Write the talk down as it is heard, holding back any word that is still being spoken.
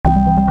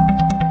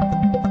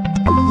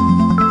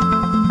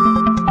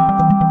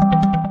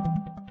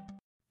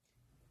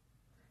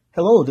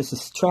Hello, this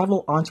is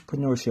Travel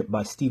Entrepreneurship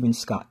by Stephen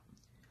Scott.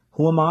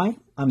 Who am I?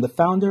 I'm the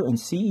founder and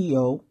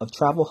CEO of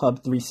Travel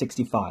Hub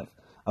 365,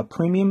 a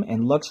premium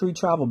and luxury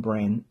travel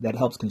brand that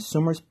helps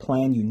consumers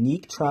plan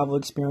unique travel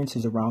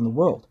experiences around the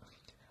world.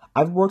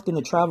 I've worked in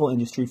the travel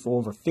industry for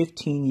over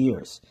 15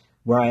 years,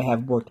 where I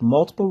have worked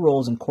multiple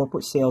roles in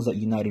corporate sales at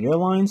United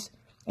Airlines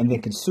and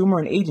then consumer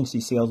and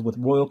agency sales with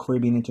Royal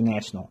Caribbean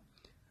International.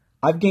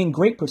 I've gained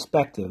great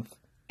perspective,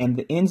 and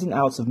the ins and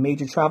outs of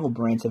major travel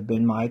brands have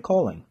been my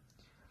calling.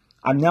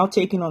 I'm now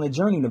taking on a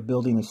journey of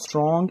building a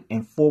strong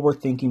and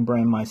forward-thinking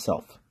brand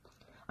myself.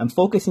 I'm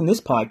focusing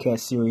this podcast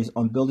series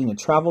on building a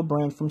travel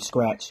brand from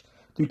scratch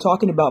through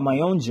talking about my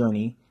own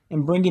journey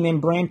and bringing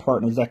in brand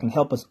partners that can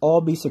help us all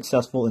be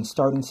successful in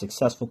starting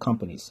successful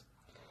companies.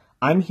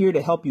 I'm here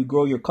to help you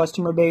grow your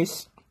customer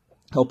base,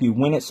 help you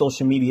win at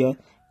social media,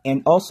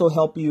 and also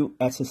help you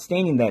at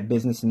sustaining that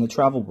business in the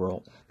travel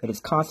world that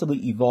is constantly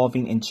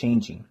evolving and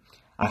changing.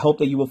 I hope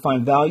that you will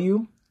find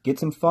value, get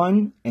some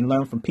fun, and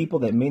learn from people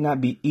that may not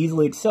be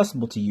easily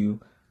accessible to you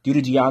due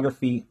to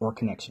geography or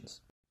connections.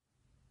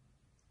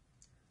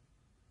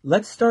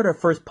 Let's start our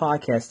first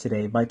podcast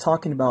today by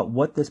talking about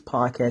what this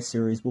podcast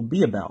series will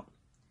be about.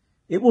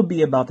 It will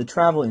be about the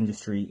travel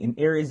industry in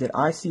areas that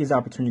I see as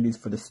opportunities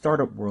for the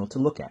startup world to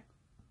look at.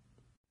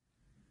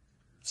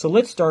 So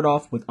let's start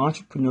off with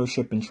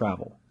entrepreneurship and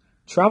travel.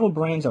 Travel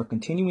brands are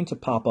continuing to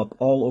pop up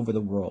all over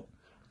the world.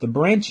 The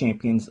brand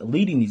champions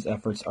leading these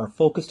efforts are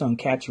focused on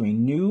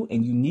capturing new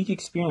and unique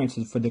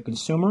experiences for the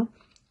consumer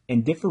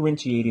and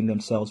differentiating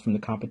themselves from the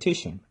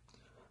competition.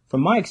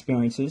 From my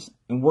experiences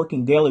and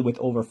working daily with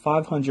over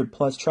 500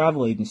 plus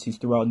travel agencies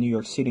throughout New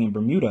York City and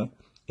Bermuda,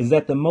 is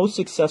that the most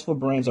successful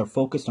brands are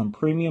focused on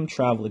premium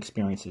travel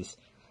experiences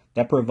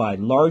that provide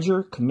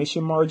larger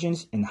commission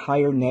margins and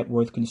higher net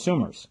worth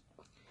consumers.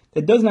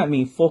 That does not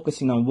mean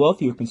focusing on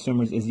wealthier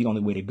consumers is the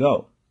only way to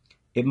go.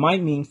 It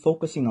might mean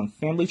focusing on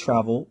family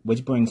travel,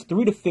 which brings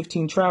 3 to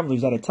 15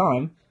 travelers at a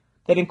time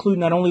that include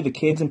not only the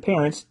kids and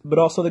parents, but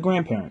also the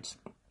grandparents.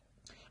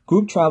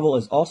 Group travel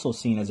is also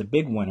seen as a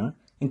big winner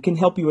and can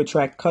help you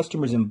attract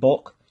customers in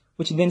bulk,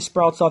 which then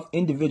sprouts off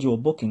individual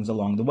bookings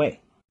along the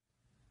way.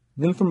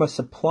 Then from a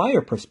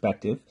supplier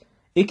perspective,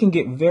 it can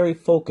get very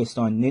focused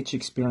on niche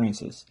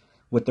experiences.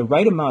 With the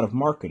right amount of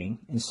marketing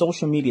and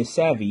social media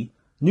savvy,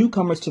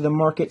 newcomers to the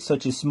market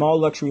such as small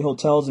luxury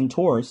hotels and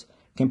tours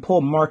can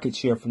pull market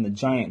share from the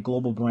giant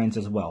global brands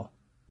as well.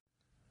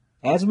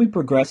 As we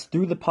progress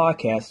through the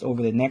podcast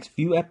over the next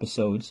few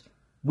episodes,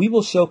 we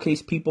will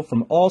showcase people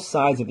from all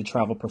sides of the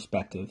travel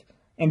perspective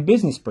and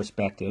business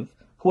perspective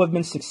who have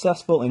been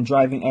successful in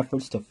driving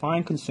efforts to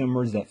find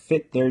consumers that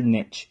fit their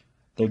niche,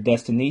 their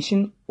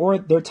destination, or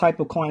their type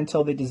of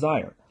clientele they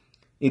desire.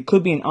 It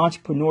could be an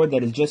entrepreneur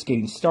that is just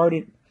getting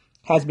started,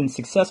 has been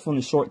successful in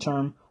the short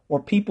term, or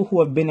people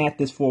who have been at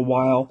this for a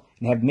while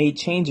and have made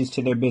changes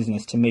to their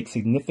business to make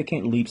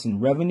significant leaps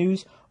in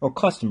revenues or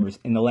customers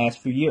in the last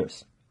few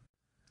years.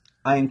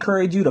 I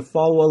encourage you to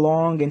follow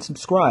along and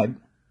subscribe,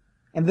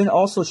 and then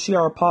also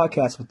share our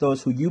podcast with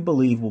those who you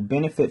believe will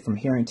benefit from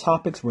hearing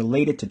topics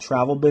related to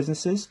travel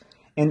businesses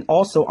and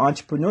also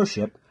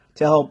entrepreneurship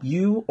to help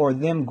you or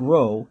them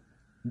grow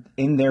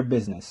in their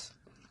business.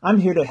 I'm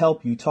here to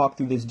help you talk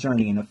through this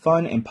journey in a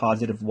fun and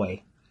positive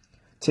way.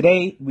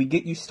 Today, we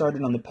get you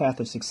started on the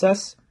path of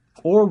success,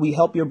 or we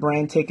help your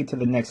brand take it to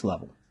the next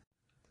level.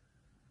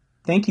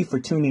 Thank you for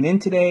tuning in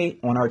today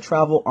on our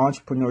Travel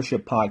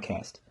Entrepreneurship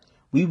Podcast.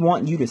 We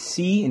want you to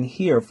see and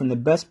hear from the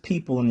best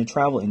people in the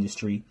travel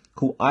industry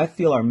who I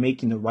feel are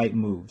making the right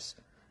moves.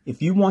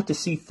 If you want to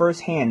see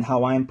firsthand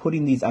how I am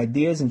putting these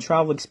ideas and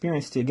travel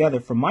experience together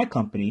for my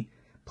company,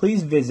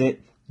 please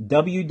visit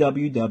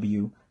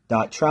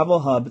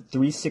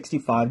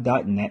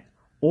www.travelhub365.net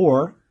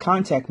or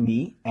contact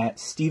me at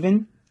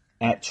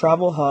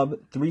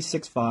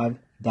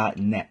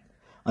steven@travelhub365.net.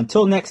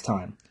 Until next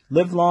time,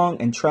 live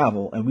long and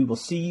travel, and we will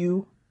see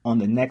you on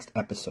the next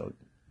episode.